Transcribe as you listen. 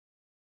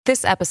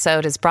This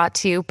episode is brought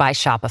to you by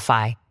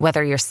Shopify.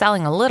 Whether you're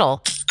selling a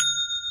little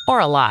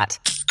or a lot,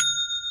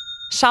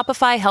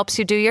 Shopify helps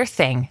you do your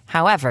thing,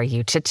 however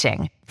you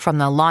cha-ching. From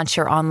the launch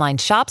your online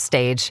shop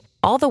stage,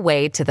 all the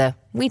way to the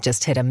we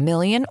just hit 1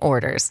 million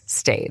orders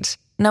stage.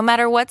 No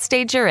matter what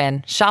stage you're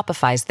in,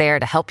 Shopify's there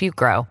to help you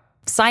grow.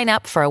 Sign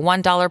up for a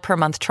 $1 per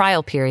month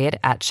trial period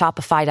at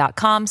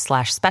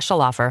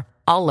shopify.com/special offer,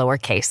 all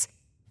lowercase.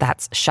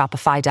 That's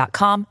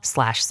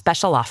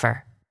shopify.com/special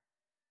offer.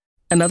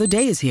 Another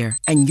day is here,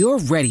 and you're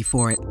ready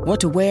for it. What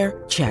to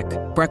wear? Check.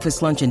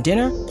 Breakfast, lunch, and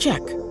dinner? Check.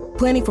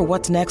 Planning for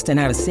what's next and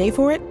how to save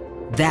for it?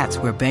 That's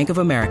where Bank of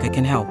America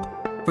can help.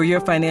 For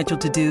your financial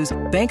to-dos,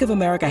 Bank of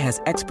America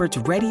has experts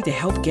ready to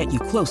help get you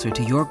closer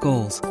to your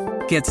goals.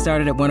 Get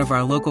started at one of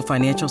our local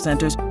financial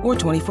centers or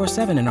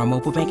 24/7 in our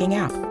mobile banking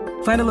app.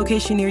 Find a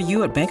location near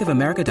you at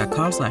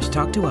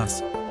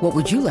bankofamerica.com/talktous. What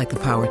would you like the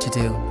power to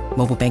do?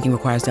 Mobile banking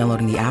requires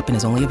downloading the app and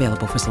is only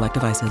available for select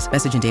devices.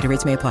 Message and data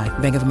rates may apply.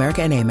 Bank of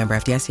America NA, member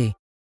FDIC.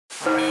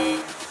 3,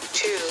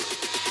 2,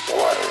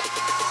 1.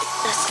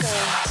 Let's go.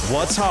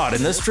 What's hot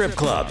in the strip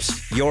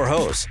clubs? Your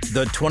hosts,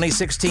 the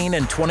 2016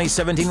 and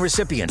 2017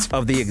 recipients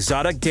of the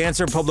Exotic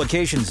Dancer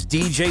Publications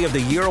DJ of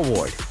the Year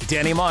Award,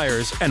 Danny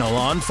Myers and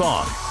Alon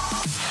Fong.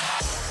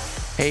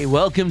 Hey,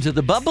 welcome to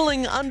the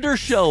Bubbling Under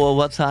Show of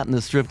What's Hot in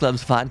the Strip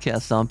Clubs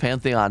podcast on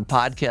Pantheon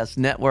Podcast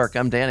Network.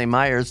 I'm Danny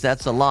Myers.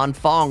 That's Alon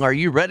Fong. Are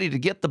you ready to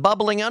get the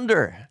bubbling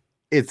under?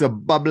 It's a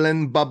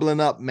bubbling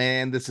up,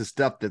 man. This is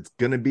stuff that's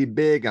going to be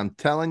big. I'm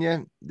telling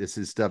you, this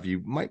is stuff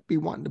you might be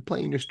wanting to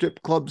play in your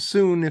strip club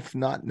soon, if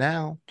not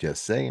now.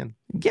 Just saying.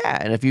 Yeah,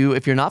 and if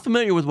you're not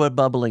familiar with what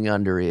bubbling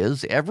under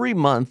is, every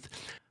month,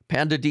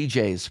 Panda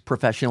DJs,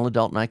 Professional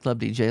Adult Nightclub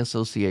DJ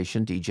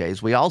Association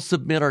DJs, we all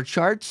submit our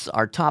charts,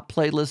 our top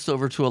playlists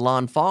over to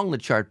Alon Fong, the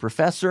chart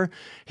professor.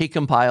 He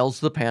compiles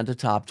the Panda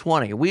Top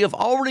 20. We have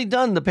already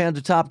done the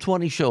Panda Top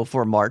 20 show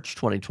for March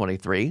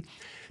 2023.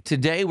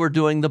 Today, we're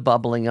doing the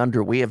bubbling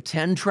under. We have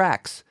 10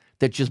 tracks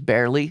that just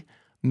barely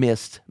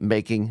missed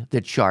making the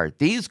chart.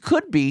 These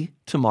could be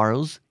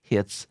tomorrow's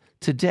hits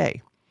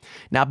today.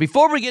 Now,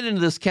 before we get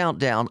into this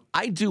countdown,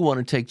 I do want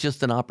to take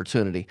just an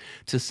opportunity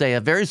to say a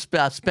very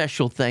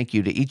special thank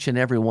you to each and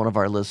every one of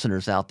our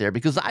listeners out there,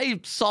 because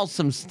I saw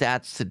some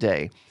stats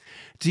today.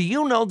 Do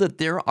you know that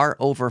there are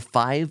over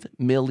 5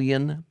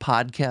 million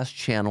podcast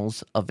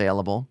channels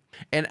available?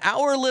 And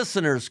our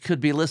listeners could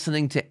be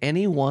listening to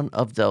any one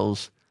of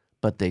those,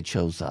 but they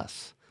chose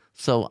us.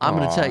 So I'm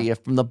going to tell you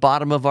from the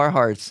bottom of our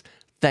hearts,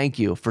 thank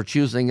you for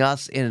choosing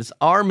us. And it's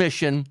our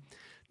mission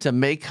to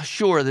make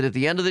sure that at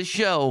the end of the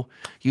show,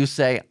 you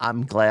say,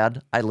 I'm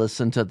glad I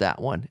listened to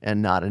that one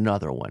and not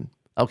another one.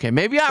 Okay,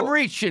 maybe I'm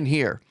reaching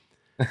here.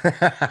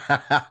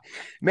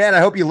 Man,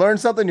 I hope you learned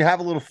something, you have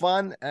a little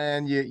fun,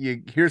 and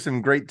you hear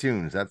some great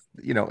tunes. That's,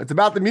 it's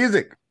about the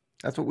music.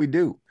 That's what we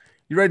do.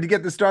 You ready to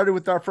get this started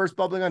with our first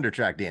bubbling under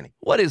track, Danny?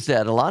 What is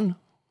that, Alon?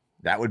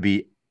 That would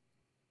be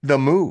The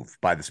Move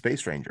by the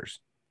Space Rangers.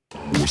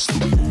 What's the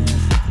move?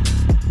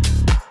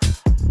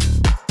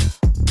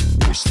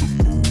 What's the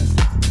move?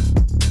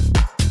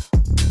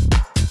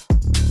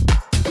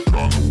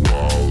 Gonna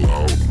wild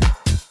out,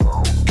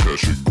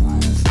 catch a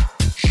groove.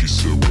 She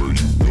said, where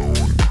you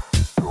going?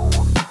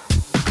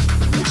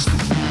 What's the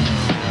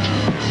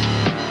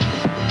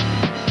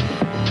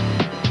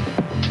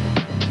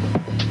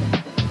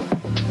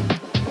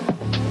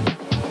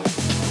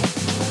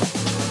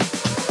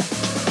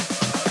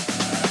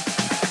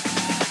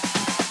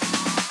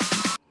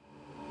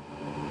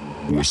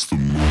What's the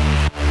move?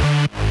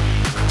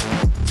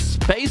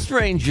 Space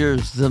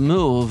Rangers, The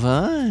Move,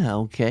 huh?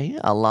 Okay.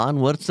 Alon,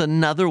 what's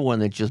another one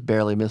that just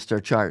barely missed our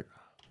chart?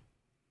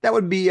 That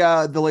would be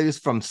the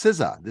latest from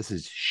SZA. This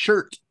is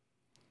Shirt.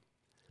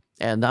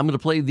 And I'm going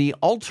to play the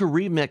Alter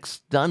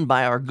remix done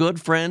by our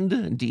good friend,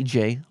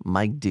 DJ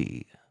Mike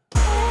D.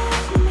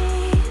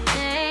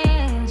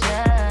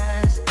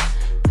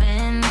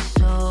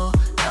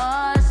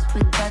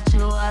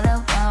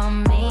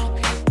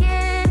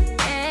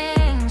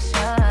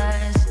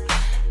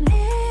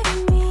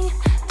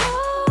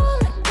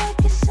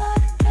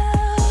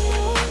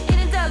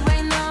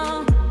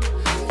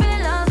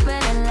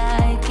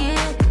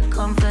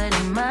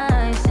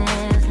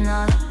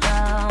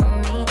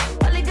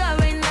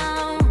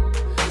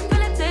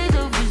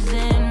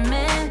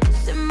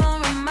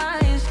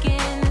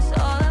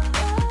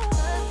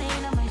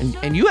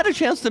 And you had a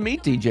chance to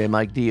meet DJ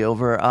Mike D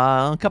over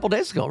a couple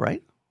days ago,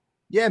 right?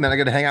 Yeah, man, I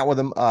got to hang out with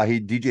him. He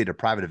DJ'd a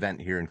private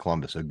event here in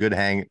Columbus. A good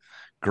hang,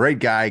 great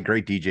guy,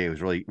 great DJ. It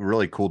was really,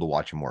 really cool to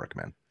watch him work,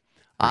 man.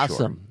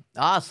 Awesome.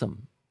 Sure.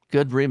 Awesome.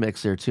 Good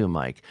remix there too,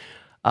 Mike.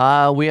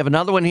 We have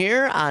another one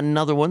here,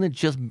 another one that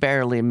just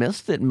barely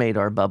missed that made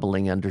our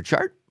bubbling under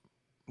chart.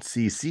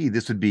 CC,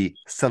 this would be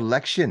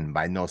Selection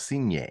by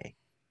Nocigne.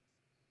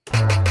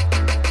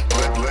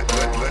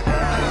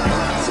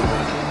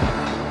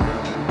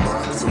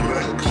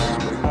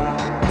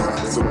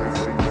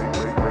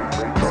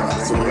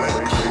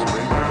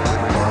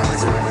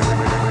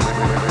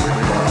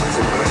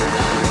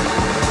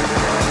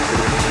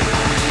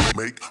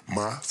 Make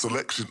my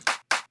selection.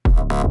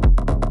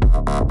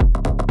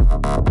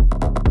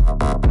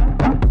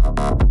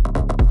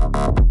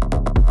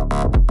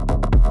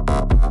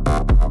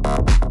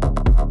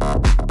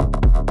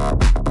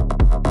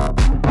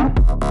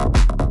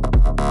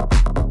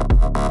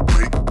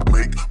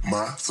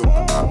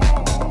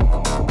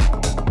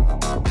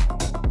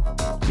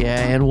 Yeah,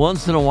 and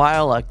once in a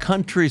while, a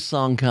country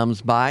song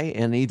comes by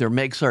and either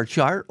makes our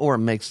chart or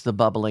makes the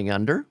bubbling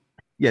under.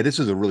 Yeah, this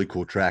is a really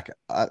cool track.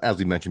 As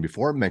we mentioned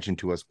before, mentioned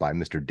to us by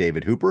Mr.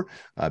 David Hooper,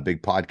 a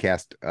big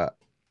podcast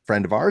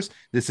friend of ours.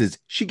 This is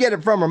She Get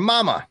It From Her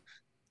Mama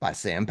by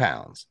Sam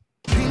Pounds.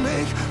 She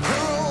make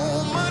her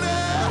own money.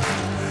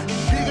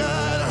 She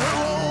got her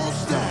own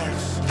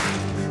stacks.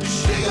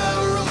 She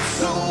got roots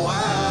so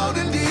wild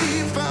and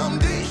deep,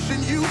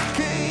 foundation you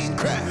can't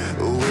crack.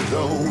 With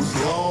those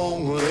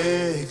long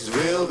legs,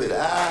 velvet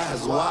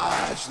eyes,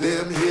 watch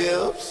them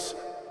hips.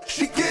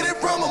 She get it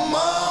from her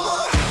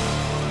mama.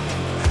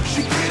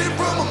 She get it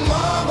from her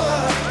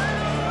mama.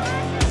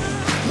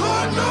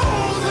 Lord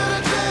knows that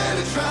her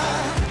daddy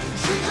tried.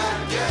 She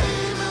got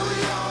game and we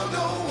all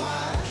know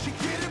why. She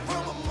get it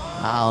from her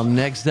mama.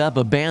 Next up,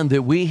 a band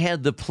that we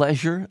had the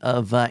pleasure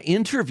of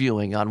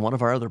interviewing on one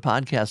of our other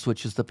podcasts,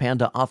 which is the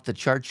Panda Off the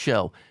Chart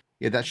show.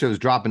 Yeah, that show's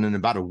dropping in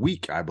about a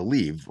week, I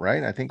believe,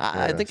 right? I think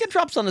it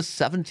drops on the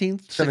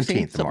 17th,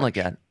 16th, something like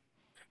that.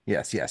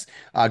 Yes.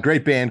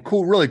 Great band.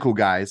 Cool, really cool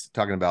guys.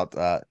 Talking about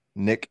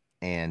Nick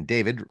and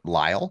David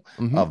Lyle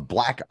of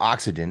Black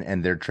Oxygen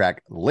and their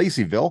track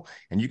Laceyville.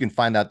 And you can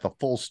find out the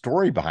full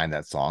story behind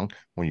that song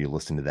when you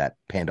listen to that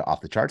Panda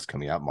Off the Charts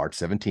coming out March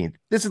 17th.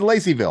 This is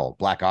Laceyville,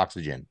 Black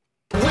Oxygen.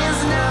 Wind's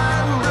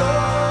not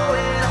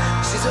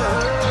blowing, she's a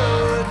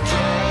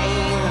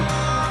hurricane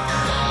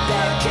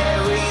that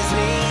carries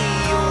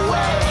me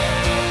away.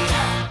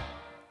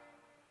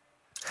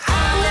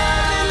 I'm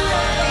not in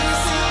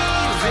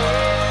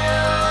Laceyville,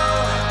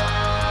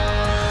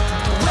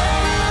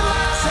 waiting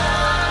my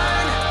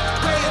turn,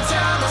 praying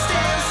time will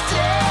stand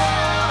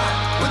still.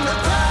 When the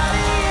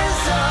party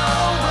is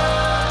over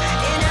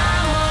and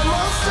I'm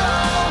almost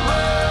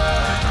sober,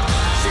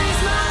 she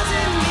smiles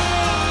at me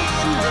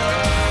and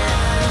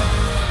then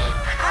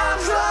I'm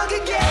drunk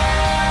again.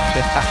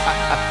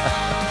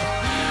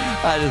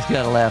 I just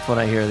gotta laugh when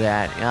I hear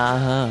that.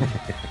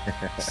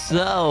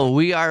 So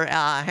we are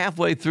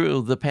halfway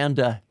through the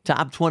Panda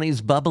Top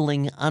 20s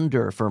Bubbling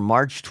Under for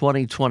March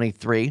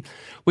 2023.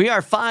 We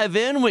are 5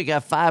 in. We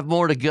got 5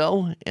 more to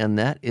go, and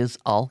that is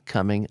all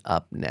coming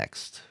up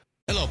next.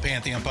 Hello,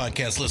 Pantheon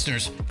podcast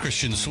listeners.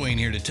 Christian Swain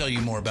here to tell you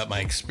more about my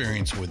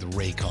experience with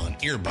Raycon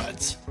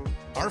earbuds.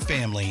 Our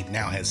family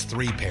now has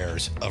 3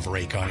 pairs of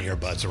Raycon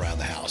earbuds around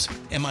the house,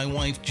 and my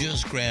wife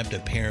just grabbed a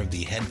pair of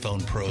the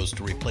Headphone Pros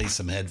to replace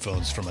some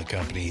headphones from a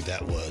company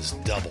that was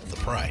double the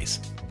price.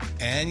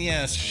 And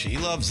yes, she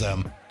loves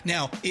them.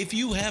 Now, if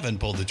you haven't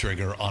pulled the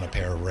trigger on a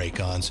pair of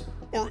Raycons,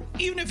 or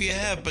even if you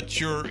have, but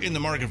you're in the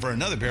market for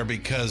another pair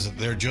because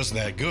they're just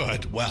that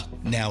good, well,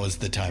 now is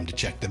the time to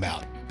check them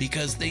out,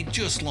 because they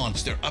just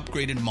launched their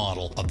upgraded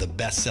model of the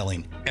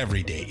best-selling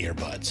everyday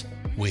earbuds.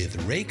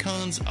 With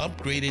Raycon's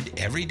upgraded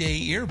everyday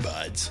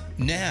earbuds,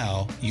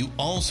 now you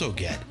also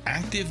get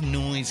active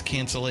noise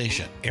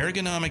cancellation,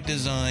 ergonomic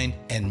design,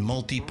 and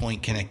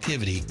multi-point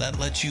connectivity that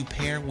lets you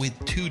pair with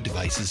 2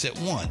 devices at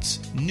once.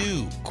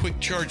 New quick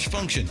charge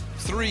function,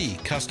 3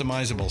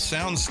 customizable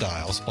sound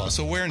styles, plus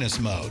awareness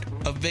mode.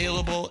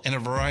 Available in a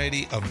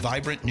variety of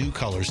vibrant new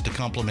colors to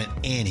complement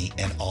any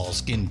and all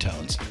skin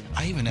tones.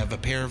 I even have a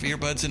pair of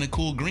earbuds in a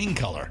cool green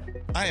color.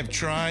 I have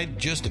tried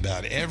just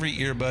about every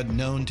earbud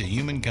known to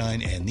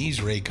humankind, and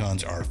these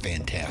Raycons are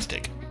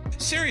fantastic.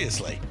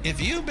 Seriously,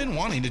 if you've been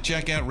wanting to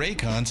check out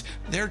Raycons,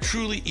 there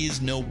truly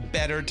is no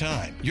better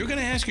time. You're going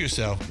to ask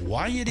yourself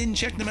why you didn't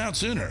check them out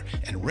sooner,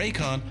 and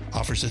Raycon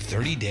offers a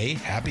 30-day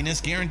happiness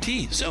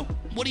guarantee. So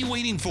what are you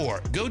waiting for?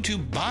 Go to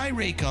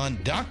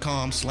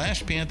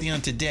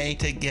buyraycon.com/Pantheon today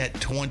to get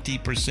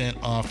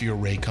 20% off your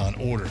Raycon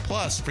order,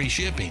 plus free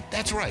shipping.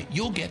 That's right,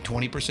 you'll get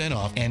 20%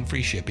 off and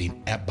free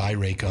shipping at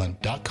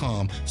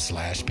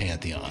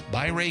buyraycon.com/Pantheon.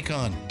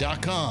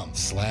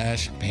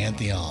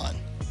 buyraycon.com/Pantheon.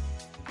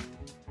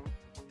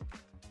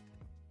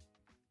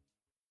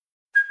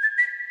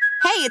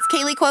 Hey, it's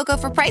Kaylee Cuoco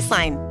for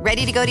Priceline.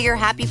 Ready to go to your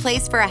happy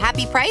place for a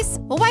happy price?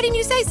 Well, why didn't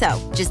you say so?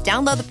 Just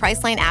download the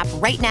Priceline app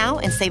right now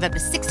and save up to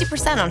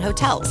 60% on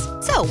hotels.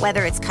 So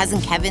whether it's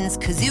Cousin Kevin's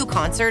Kazoo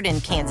Concert in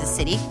Kansas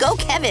City, go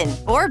Kevin,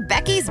 or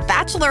Becky's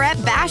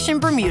Bachelorette Bash in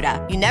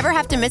Bermuda, you never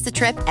have to miss a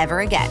trip ever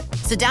again.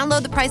 So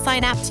download the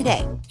Priceline app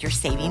today. Your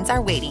savings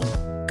are waiting.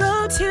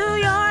 Go to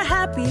your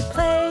happy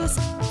place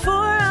for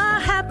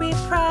a happy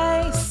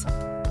price.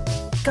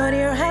 Go to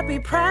your happy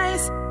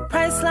price,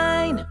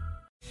 Priceline.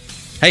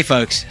 Hey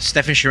folks,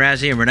 Stefan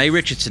Shirazi and Renee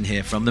Richardson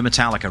here from the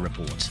Metallica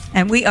Report.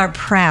 And we are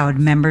proud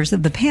members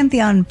of the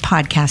Pantheon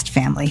podcast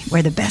family,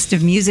 where the best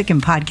of music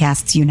and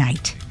podcasts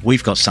unite.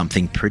 We've got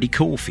something pretty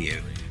cool for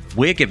you.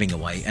 We're giving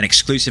away an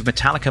exclusive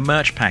Metallica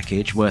merch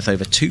package worth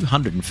over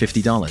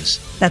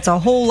 $250. That's a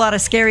whole lot of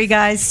Scary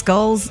Guys,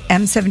 Skulls,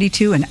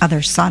 M72, and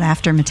other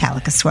sought-after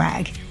Metallica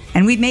swag.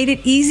 And we've made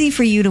it easy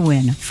for you to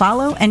win.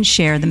 Follow and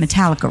share the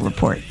Metallica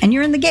Report, and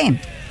you're in the game.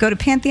 Go to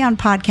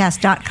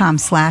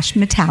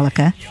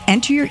pantheonpodcast.com/Metallica,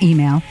 enter your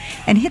email,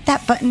 and hit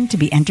that button to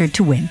be entered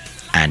to win.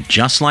 And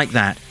just like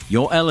that,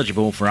 you're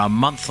eligible for our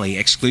monthly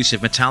exclusive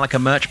Metallica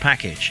merch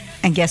package.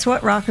 And guess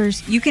what,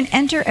 rockers? You can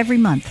enter every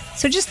month.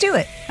 So just do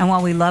it. And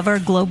while we love our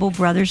global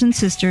brothers and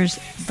sisters,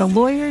 the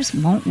lawyers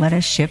won't let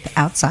us ship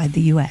outside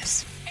the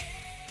U.S.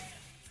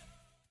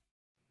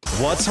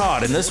 What's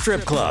hot in the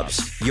strip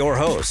clubs? Your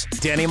hosts,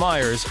 Danny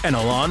Myers and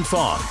Alon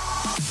Fong.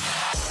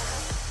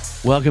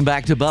 Welcome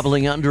back to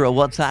Bubbling Under, a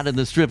What's Hot in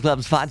the Strip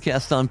Clubs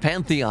podcast on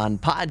Pantheon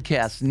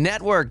Podcast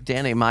Network.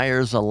 Danny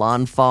Myers,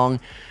 Alon Fong.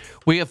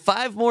 We have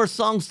 5 more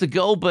songs to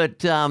go,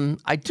 but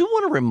I do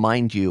want to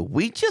remind you,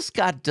 we just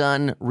got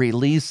done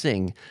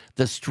releasing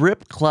the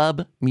Strip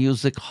Club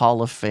Music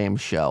Hall of Fame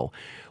show.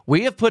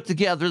 We have put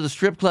together the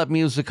Strip Club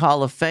Music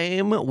Hall of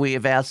Fame. We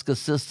have asked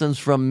assistance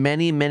from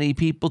many, many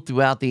people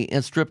throughout the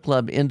strip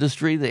club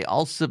industry. They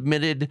all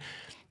submitted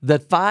the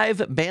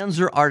 5 bands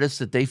or artists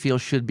that they feel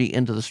should be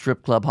into the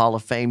Strip Club Hall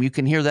of Fame. You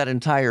can hear that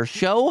entire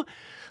show,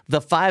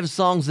 the 5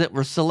 songs that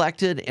were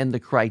selected, and the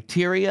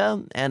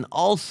criteria, and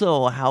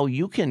also how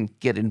you can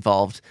get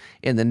involved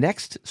in the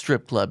next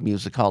Strip Club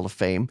Music Hall of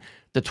Fame,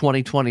 the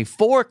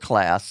 2024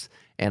 class.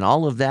 And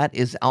all of that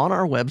is on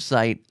our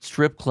website,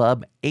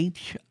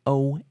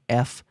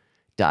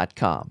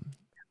 stripclubhof.com.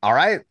 All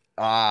right.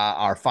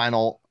 Our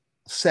final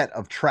set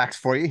of tracks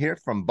for you here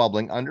from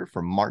Bubbling Under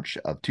from March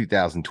of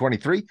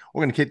 2023. We're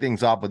going to kick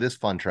things off with this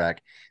fun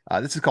track.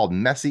 This is called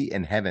Messy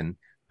in Heaven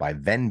by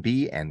Ven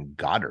B and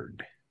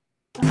Goddard.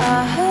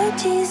 I heard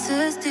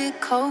Jesus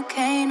did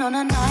cocaine on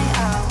a night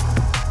out.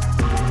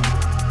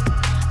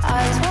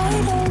 Eyes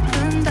wide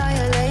open,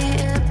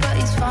 dilated, but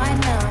he's fine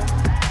now.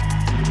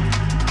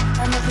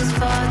 And if his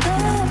father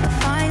ever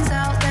finds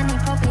out, then he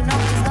probably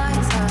knocked his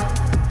lights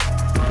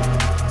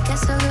out.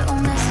 Gets a little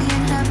messy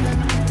in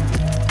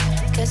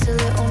heaven. Gets a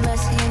little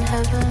messy in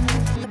heaven.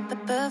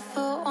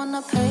 Barefoot on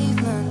the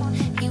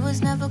pavement. He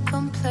was never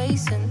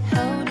complacent.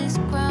 Held his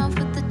ground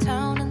for the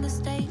town and the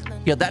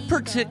statement. Yeah, that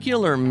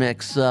particular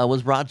mix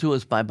was brought to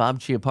us by Bob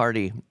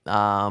Chiappardi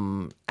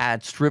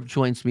at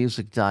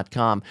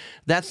stripjointsmusic.com.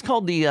 That's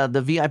called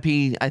the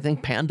VIP, I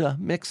think, Panda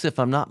mix, if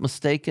I'm not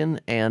mistaken.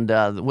 And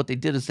what they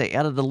did is they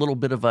added a little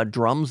bit of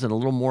drums and a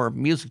little more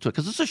music to it,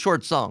 because it's a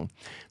short song.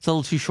 It's a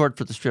little too short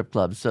for the strip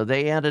club. So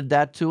they added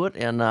that to it,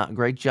 and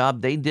great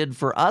job they did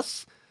for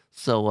us.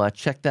 So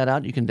check that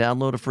out. You can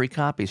download a free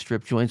copy,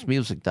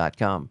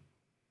 stripjointsmusic.com.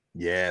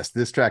 Yes,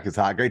 this track is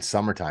hot. Great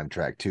summertime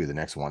track, too. The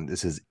next one.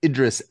 This is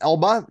Idris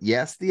Elba.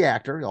 Yes, the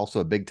actor, also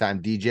a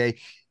big-time DJ.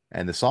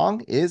 And the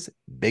song is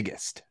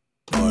Biggest.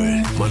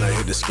 Boy, man, I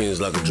hit the skins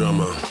like a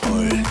drummer.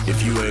 Boy,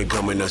 if you ain't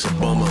coming, that's a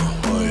bummer.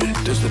 Boy,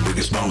 this the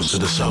biggest bounce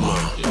of the summer.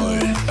 Boy,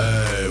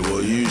 hey,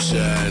 what you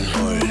said?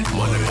 Boy,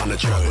 money on the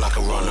track like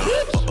a runner.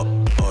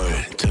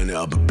 Boy, turn it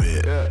up a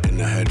bit. In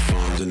the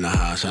headphones, in the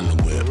house, and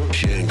the whip.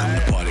 She ain't come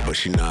to party, but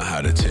she know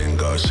how the ting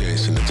goes. She ain't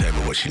seen the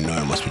table, but she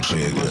know it must be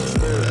big.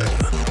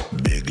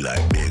 Big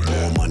like big,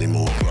 more money,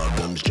 more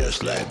problems,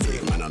 just like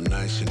big. Man, I'm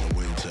nice in the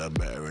winter,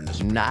 better in the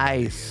spring.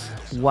 Nice.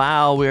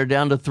 Wow, we are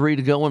down to 3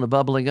 to go on the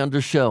Bubbling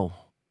Under show.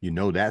 You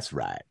know that's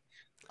right.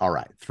 All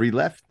right, 3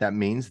 left. That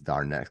means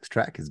our next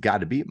track has got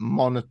to be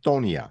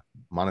Monotonia.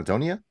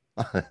 Monotonia?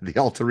 The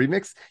Alta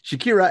remix.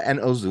 Shakira and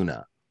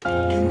Ozuna.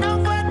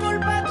 No fue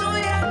culpa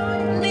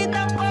tuya, ni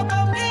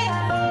tampoco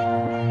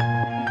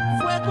mía.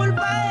 Fue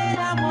culpa de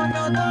la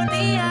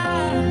monotonía.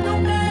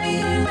 Nunca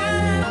dije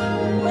nada,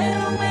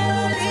 pero me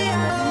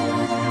dolía.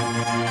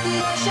 Y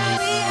yo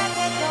sabía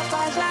que esto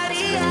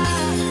pasaría.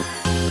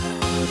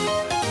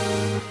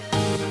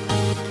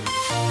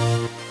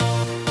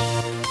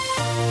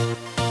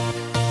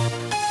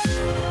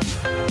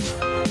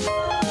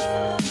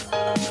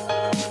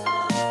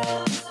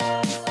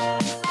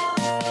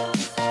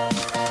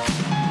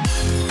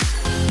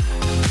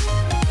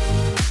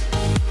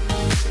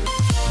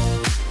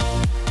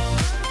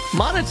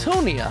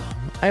 Monotonia.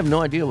 I have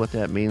no idea what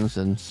that means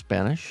in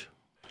Spanish.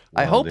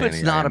 I hope Danny,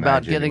 it's not I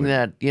about imagine getting it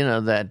that,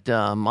 that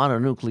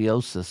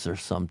mononucleosis or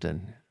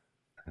something.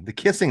 The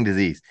kissing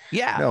disease.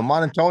 Yeah. No,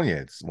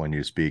 monotonia. It's when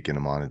you speak in a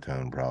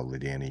monotone, probably,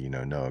 Danny.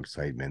 No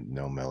excitement,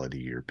 no melody.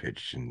 Your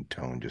pitch and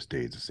tone just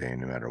stays the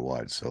same no matter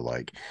what. So,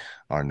 like,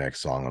 our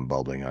next song on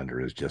Bubbling Under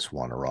is Just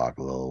Wanna Rock,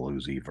 Lil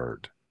Uzi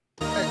Vert.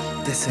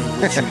 This ain't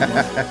what you want.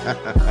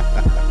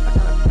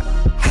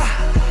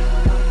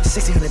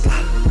 1600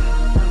 block.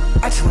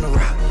 I just wanna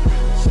rock.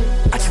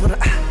 I just wanna.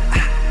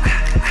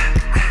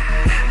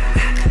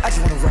 I just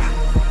wanna rock.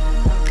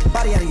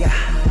 Body out of ya.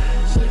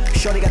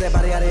 Shorty got that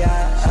body out of ya.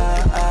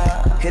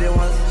 Hit it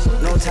once,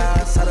 no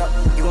ties. Shut up,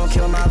 you gon'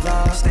 kill my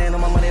vibe. Stand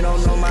on my money,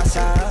 don't know my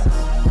size.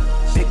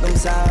 Pick them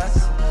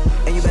sides,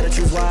 and you better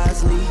choose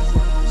wisely.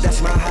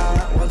 That's my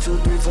high. 1, 2,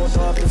 3, 4,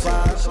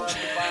 5.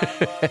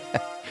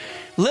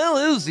 Lil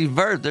Uzi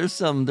Vert, there's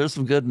some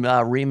good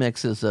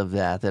remixes of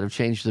that have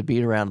changed the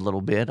beat around a little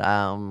bit.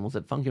 Was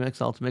it Funky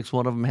Mix, Alta Mix?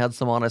 One of them had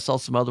some on. I saw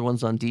some other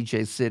ones on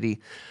DJ City.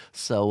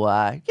 So,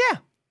 yeah.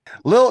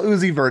 Lil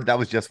Uzi Vert, that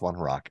was Just One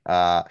Rock.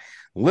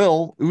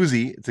 Lil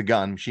Uzi, it's a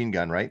gun, machine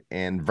gun, right?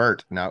 And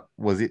Vert, now,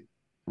 was it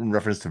in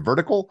reference to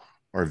vertical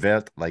or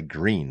Vert, like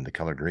green? The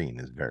color green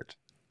is Vert.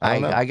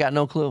 I got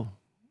no clue.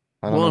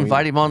 We'll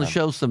invite him on the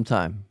show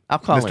sometime. I'll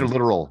call Mr. him.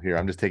 Literal here.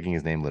 I'm just taking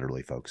his name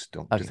literally, folks.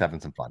 Just having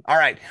some fun. All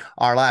right.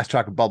 Our last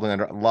track of Bubbling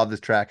Under. Love this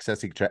track.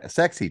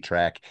 Sexy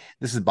track.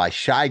 This is by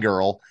Shy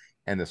Girl.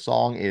 And the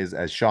song is,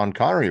 as Sean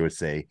Connery would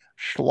say,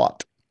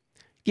 Schlut.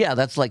 Yeah,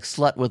 that's like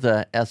slut with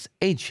a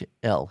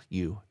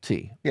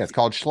S-H-L-U-T. Yeah, it's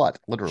called Schlut,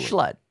 literally.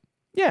 Schlut.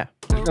 Yeah.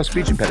 There's no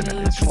speech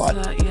impediment. It's Schlut.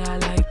 Yeah, I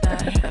like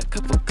that. A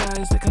couple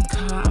guys that can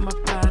car. I'm a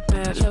bad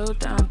bitch. Low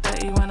down,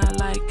 dirty when I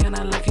like and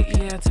I look at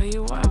you. I tell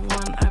you what I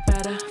want. I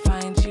better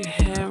find you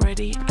here,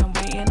 ready and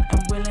waiting and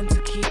willing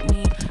to keep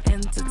me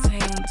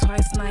entertained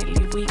twice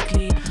nightly,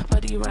 weekly.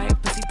 Body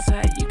right, pussy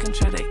tight. You can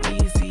try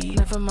that easy.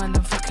 Never mind,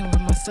 I'm fucking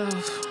with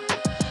myself.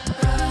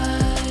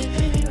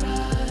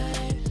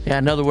 Yeah,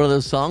 another one of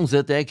those songs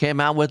that they came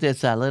out with.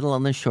 It's a little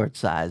on the short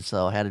side,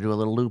 so I had to do a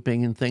little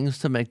looping and things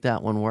to make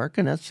that one work.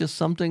 And that's just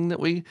something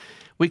that we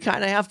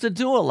kind of have to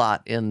do a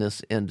lot in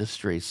this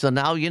industry. So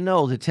now you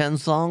know the 10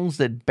 songs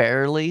that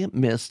barely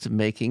missed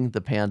making the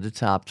Panda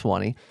Top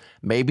 20.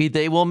 Maybe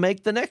they will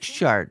make the next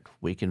chart.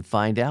 We can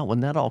find out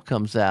when that all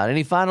comes out.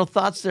 Any final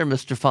thoughts there,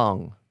 Mr.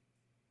 Fong?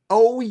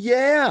 Oh,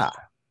 yeah.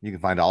 You can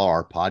find all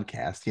our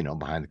podcasts,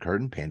 Behind the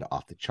Curtain, Panda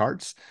Off the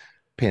Charts,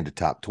 Panda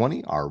Top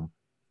 20, our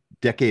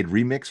Decade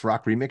Remix,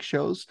 Rock Remix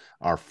shows,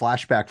 our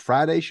Flashback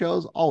Friday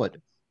shows, all at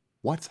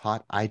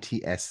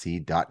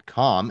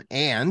whatshotitsc.com.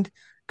 And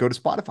go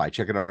to Spotify,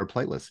 check out our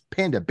playlist,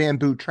 Panda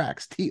Bamboo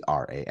Tracks,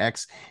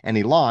 Trax, and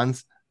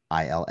Ilan's,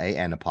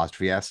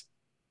 ILAN''S,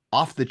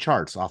 Off the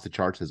Charts. Off the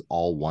Charts is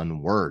all one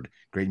word.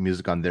 Great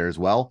music on there as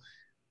well.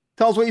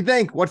 Tell us what you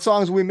think. What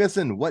songs are we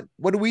missing? What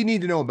do we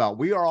need to know about?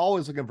 We are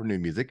always looking for new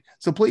music,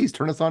 so please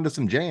turn us on to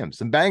some jams,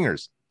 some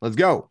bangers. Let's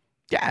go.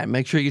 Yeah, and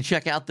make sure you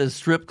check out the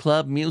Strip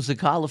Club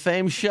Music Hall of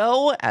Fame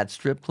show at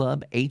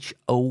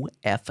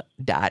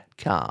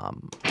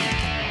stripclubhof.com.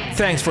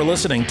 Thanks for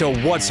listening to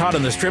What's Hot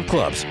in the Strip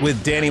Clubs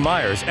with Danny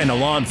Myers and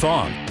Alon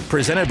Fong,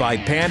 presented by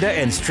Panda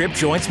and Strip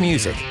Joints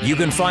Music. You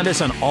can find us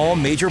on all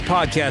major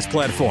podcast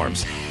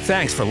platforms.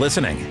 Thanks for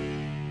listening.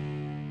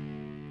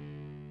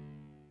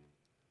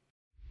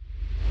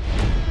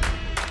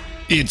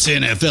 It's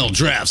NFL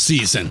draft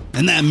season,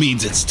 and that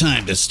means it's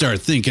time to start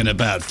thinking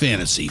about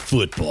fantasy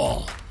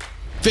football.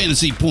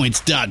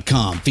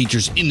 FantasyPoints.com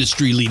features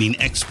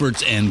industry-leading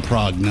experts and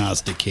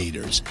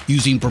prognosticators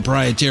using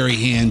proprietary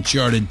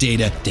hand-charted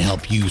data to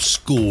help you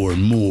score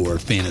more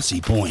fantasy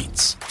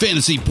points.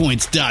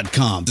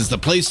 FantasyPoints.com is the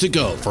place to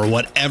go for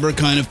whatever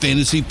kind of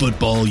fantasy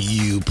football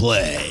you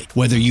play.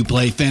 Whether you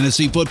play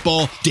fantasy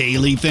football,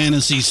 daily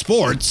fantasy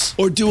sports,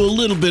 or do a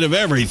little bit of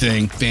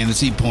everything,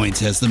 Fantasy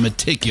Points has the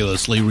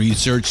meticulously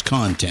researched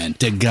content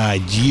to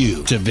guide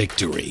you to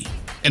victory.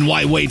 And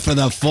why wait for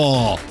the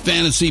fall?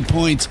 Fantasy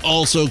Points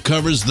also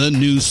covers the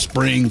new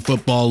spring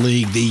football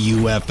league, the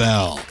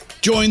UFL.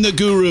 Join the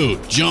guru,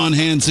 John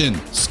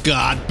Hansen,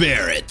 Scott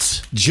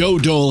Barrett, Joe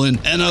Dolan,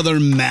 and other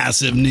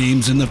massive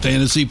names in the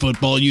fantasy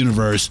football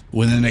universe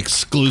with an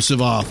exclusive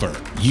offer.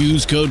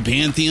 Use code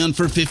Pantheon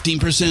for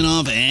 15%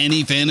 off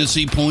any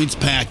Fantasy Points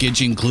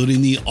package,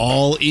 including the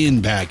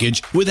all-in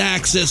package, with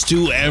access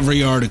to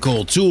every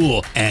article,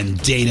 tool, and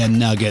data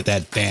nugget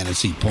that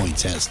Fantasy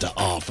Points has to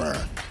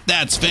offer.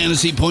 That's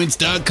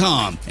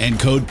FantasyPoints.com and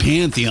code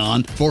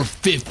Pantheon for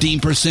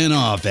 15%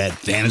 off at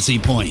Fantasy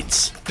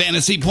Points.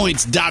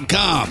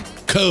 FantasyPoints.com,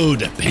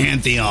 code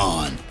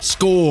Pantheon.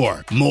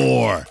 Score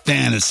more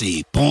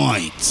fantasy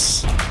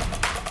points.